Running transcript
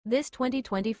This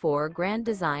 2024 Grand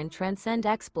Design Transcend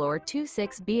Xplor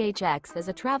 26BHX is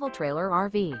a travel trailer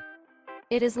RV.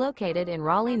 It is located in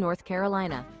Raleigh, North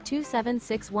Carolina,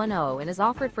 27610 and is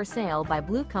offered for sale by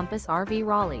Blue Compass RV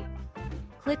Raleigh.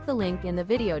 Click the link in the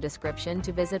video description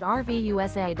to visit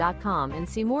RVUSA.com and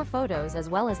see more photos as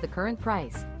well as the current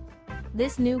price.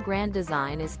 This new Grand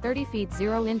Design is 30 feet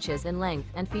 0 inches in length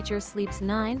and features sleeps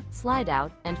 9, Slideout,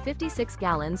 and 56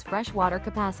 gallons fresh water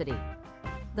capacity.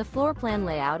 The floor plan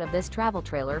layout of this travel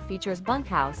trailer features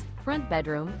bunkhouse, front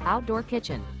bedroom, outdoor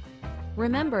kitchen.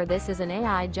 Remember, this is an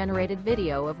AI-generated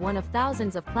video of one of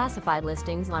thousands of classified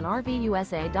listings on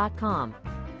RVUSA.com.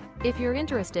 If you're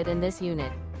interested in this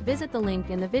unit, visit the link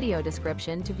in the video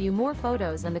description to view more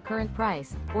photos and the current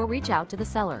price, or reach out to the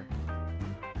seller.